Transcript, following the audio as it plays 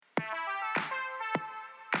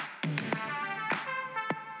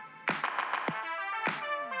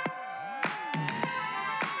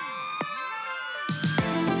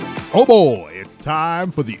Oh boy, it's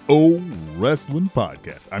time for the O Wrestling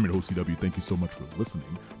Podcast. I'm your host, CW. Thank you so much for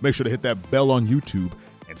listening. Make sure to hit that bell on YouTube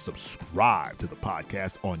and subscribe to the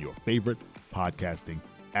podcast on your favorite podcasting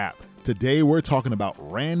app. Today, we're talking about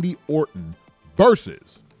Randy Orton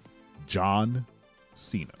versus John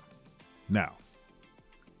Cena. Now,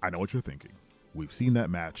 I know what you're thinking. We've seen that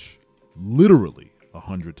match literally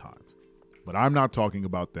 100 times, but I'm not talking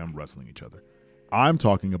about them wrestling each other. I'm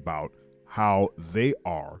talking about how they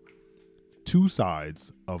are two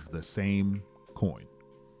sides of the same coin.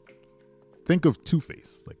 Think of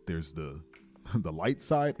Two-Face. Like there's the light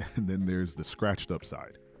side and then there's the scratched up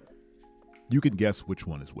side. You can guess which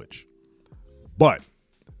one is which. But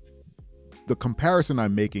the comparison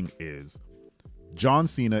I'm making is John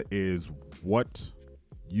Cena is what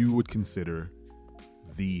you would consider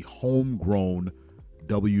the homegrown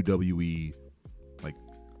WWE, like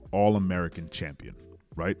all-American champion,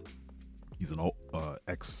 right? He's an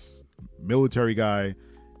ex-military guy.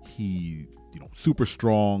 He, super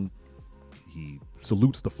strong. He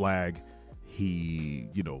salutes the flag. He,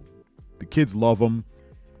 the kids love him.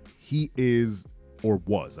 He is, or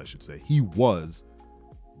was, I should say, he was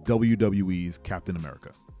WWE's Captain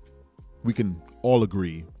America. We can all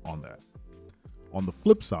agree on that. On the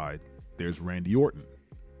flip side, there's Randy Orton,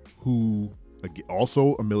 who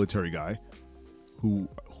also a military guy who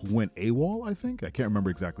went AWOL, I think. I can't remember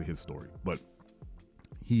exactly his story, but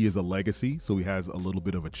he is a legacy, so he has a little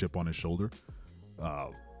bit of a chip on his shoulder.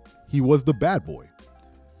 He was the bad boy.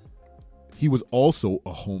 He was also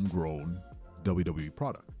a homegrown WWE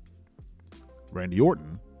product. Randy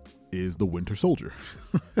Orton is the Winter Soldier.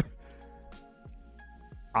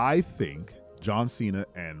 I think John Cena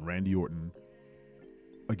and Randy Orton,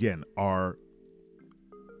 again, are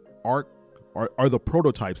the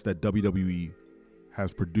prototypes that WWE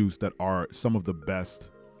has produced that are some of the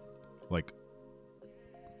best, like,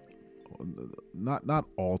 not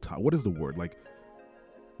all time. What is the word? Like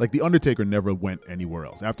the Undertaker never went anywhere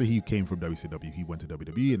else. After he came from WCW, he went to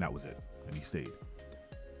WWE and that was it. And he stayed.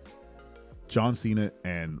 John Cena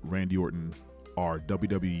and Randy Orton are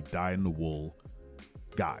WWE dyed-in-the-wool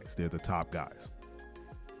guys. They're the top guys.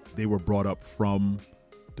 They were brought up from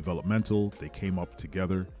developmental. They came up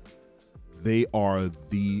together. They are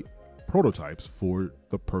the prototypes for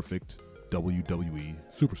the perfect WWE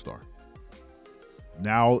superstar.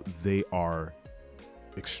 Now they are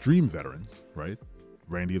extreme veterans, right?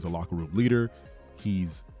 Randy is a locker room leader.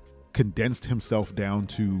 He's condensed himself down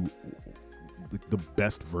to the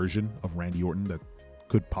best version of Randy Orton that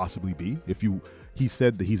could possibly be. He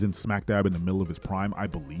said that he's in smack dab in the middle of his prime. I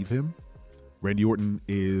believe him. Randy Orton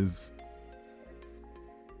is,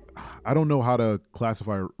 I don't know how to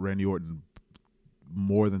classify Randy Orton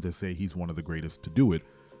more than to say he's one of the greatest to do it.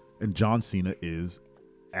 And John Cena is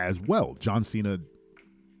as well. John Cena,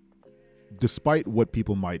 despite what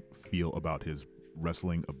people might feel about his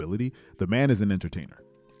wrestling ability, the man is an entertainer.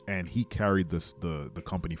 And he carried the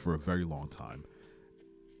company for a very long time.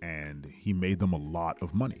 And he made them a lot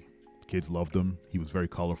of money. Kids loved him. He was very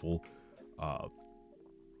colorful.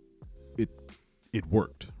 It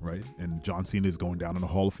worked, right? And John Cena is going down in the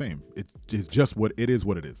Hall of Fame. It's just what it is.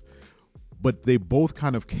 But they both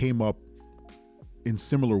kind of came up in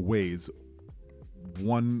similar ways.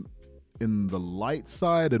 One in the light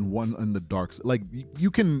side and one in the dark side. Like you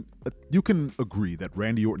can agree that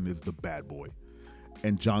Randy Orton is the bad boy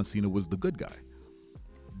and John Cena was the good guy.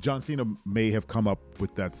 John Cena may have come up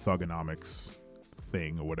with that thugonomics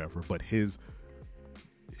thing or whatever, but his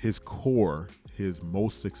core, his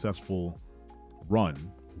most successful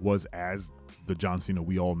run was as the John Cena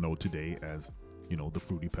we all know today as, the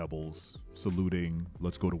Fruity Pebbles, saluting,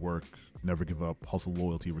 let's go to work, never give up, hustle,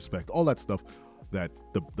 loyalty, respect, all that stuff, that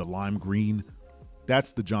the lime green,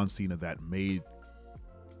 that's the John Cena that made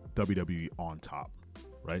WWE on top,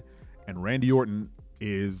 right? And Randy Orton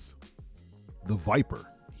is the Viper.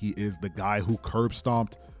 He is the guy who curb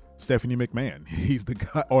stomped Stephanie McMahon. He's the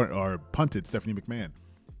guy, or punted Stephanie McMahon.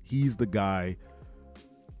 He's the guy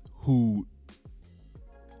who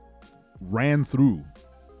ran through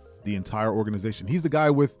the entire organization. He's the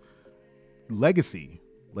guy with legacy,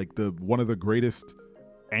 like one of the greatest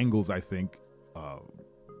angles, I think,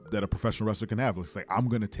 that a professional wrestler can have. Let's say, I'm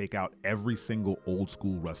going to take out every single old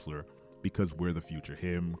school wrestler because we're the future.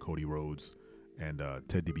 Him, Cody Rhodes, and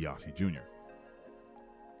Ted DiBiase Jr.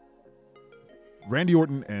 Randy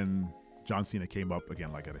Orton and John Cena came up,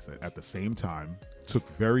 again, like I said, at the same time, took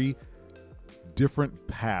very different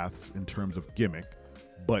paths in terms of gimmick,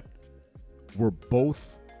 but were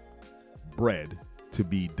both bred to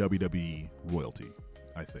be WWE royalty,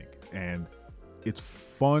 I think. And it's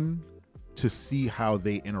fun to see how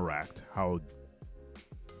they interact, how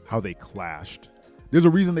how they clashed. There's a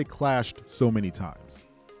reason they clashed so many times,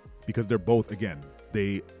 because they're both, again,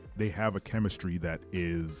 they have a chemistry that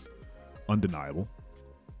is undeniable.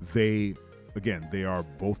 They are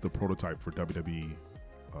both the prototype for WWE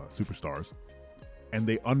superstars, and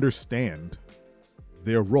they understand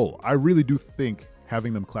their role. I really do think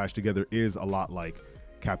having them clash together is a lot like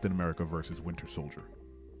Captain America versus Winter Soldier,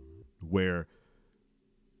 where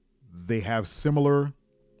they have similar,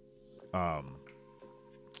 not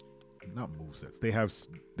movesets. They have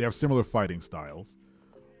similar fighting styles,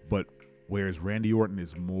 but whereas Randy Orton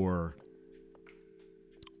is more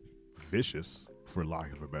vicious, for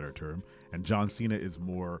lack of a better term, and John Cena is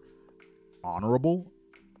more honorable,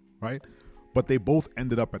 right? But they both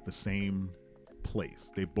ended up at the same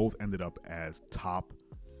place. They both ended up as top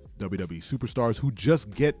WWE superstars who just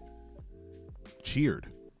get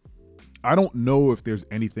cheered. I don't know if there's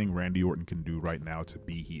anything Randy Orton can do right now to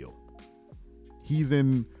be heel. He's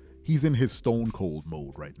in his stone cold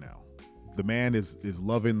mode right now. The man is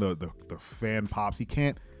loving the fan pops. He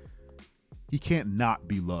can't not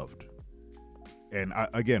be loved. And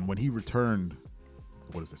again, when he returned,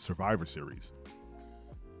 Survivor Series,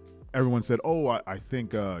 everyone said, "Oh, I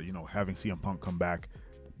think having CM Punk come back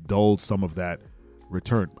dulled some of that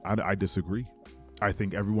return." I disagree. I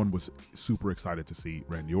think everyone was super excited to see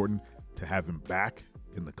Randy Orton, to have him back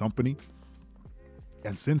in the company.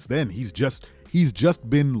 And since then, he's just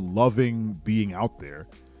been loving being out there.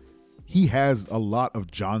 He has a lot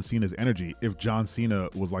of John Cena's energy. If John Cena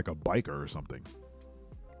was like a biker or something.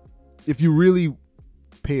 If you really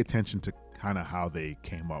pay attention to kind of how they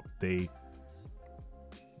came up, they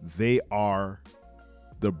are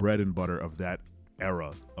the bread and butter of that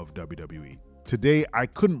era of WWE. Today, I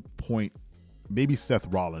couldn't point, maybe Seth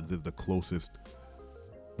Rollins is the closest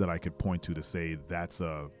that I could point to say that's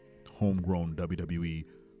a homegrown WWE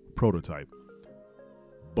prototype.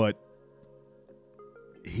 But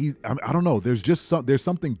I don't know, there's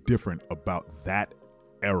something different about that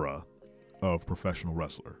era of professional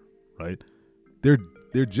wrestler, right?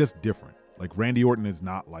 They're just different. Like Randy Orton is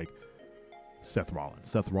not like Seth Rollins.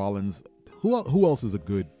 Seth Rollins, who else is a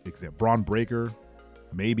good example? Braun Breaker,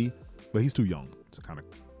 maybe, but he's too young to kind of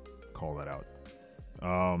call that out.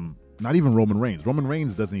 Not even Roman Reigns. Roman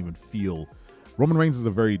Reigns doesn't even feel. Roman Reigns is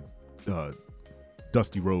a very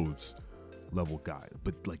Dusty Rhodes level guy,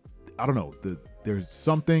 but like I don't know. There's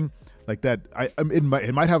something like that. It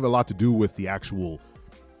might have a lot to do with the actual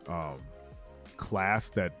class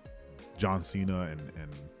that John Cena and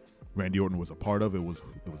Randy Orton was a part of. It was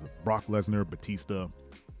Brock Lesnar, Batista,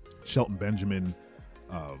 Shelton Benjamin,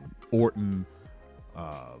 Orton,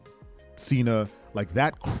 Cena. Like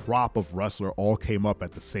that crop of wrestler all came up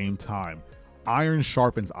at the same time. Iron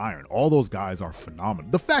sharpens iron. All those guys are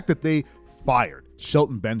phenomenal. The fact that they fired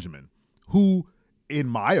Shelton Benjamin, who, in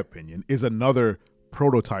my opinion, is another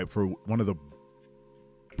prototype for one of the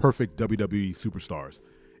perfect WWE superstars,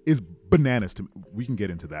 is bananas to me. We can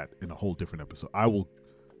get into that in a whole different episode. I will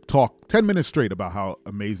talk 10 minutes straight about how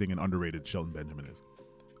amazing and underrated Shelton Benjamin is.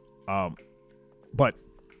 But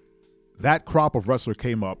that crop of wrestler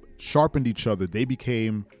came up, sharpened each other. They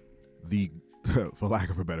became the, for lack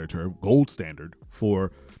of a better term, gold standard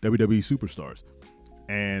for WWE superstars.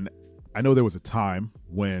 And I know there was a time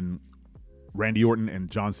when Randy Orton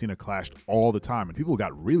and John Cena clashed all the time, and people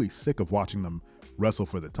got really sick of watching them wrestle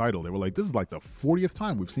for the title. They were like, this is like the 40th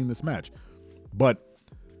time we've seen this match. But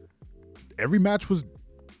every match was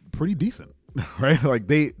pretty decent, right? Like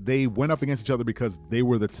they went up against each other because they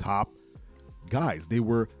were the top guys. They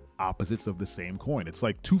were opposites of the same coin. It's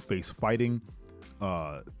like Two-Face fighting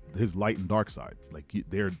his light and dark side. Like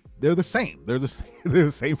they're the same. They're the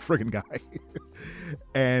same friggin' guy.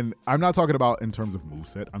 And I'm not talking about in terms of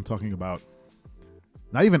moveset. I'm talking about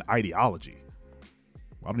not even ideology.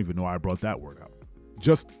 I don't even know why I brought that word out.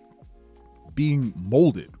 Just being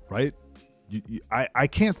molded, right? I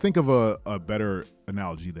can't think of a better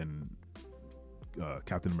analogy than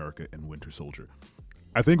Captain America and Winter Soldier.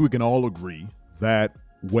 I think we can all agree that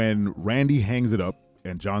when Randy hangs it up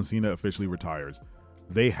and John Cena officially retires,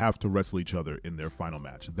 they have to wrestle each other in their final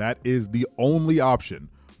match. That is the only option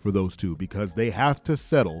for those two, because they have to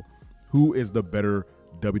settle who is the better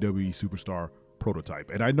WWE superstar prototype.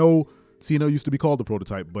 And I know Cena used to be called the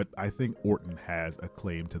prototype, but I think Orton has a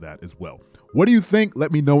claim to that as well. What do you think?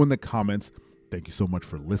 Let me know in the comments. Thank you so much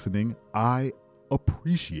for listening. I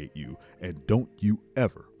appreciate you, and don't you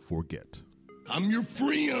ever forget. I'm your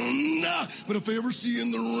friend, but if I ever see you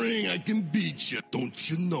in the ring, I can beat you. Don't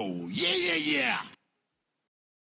you know? Yeah, yeah, yeah.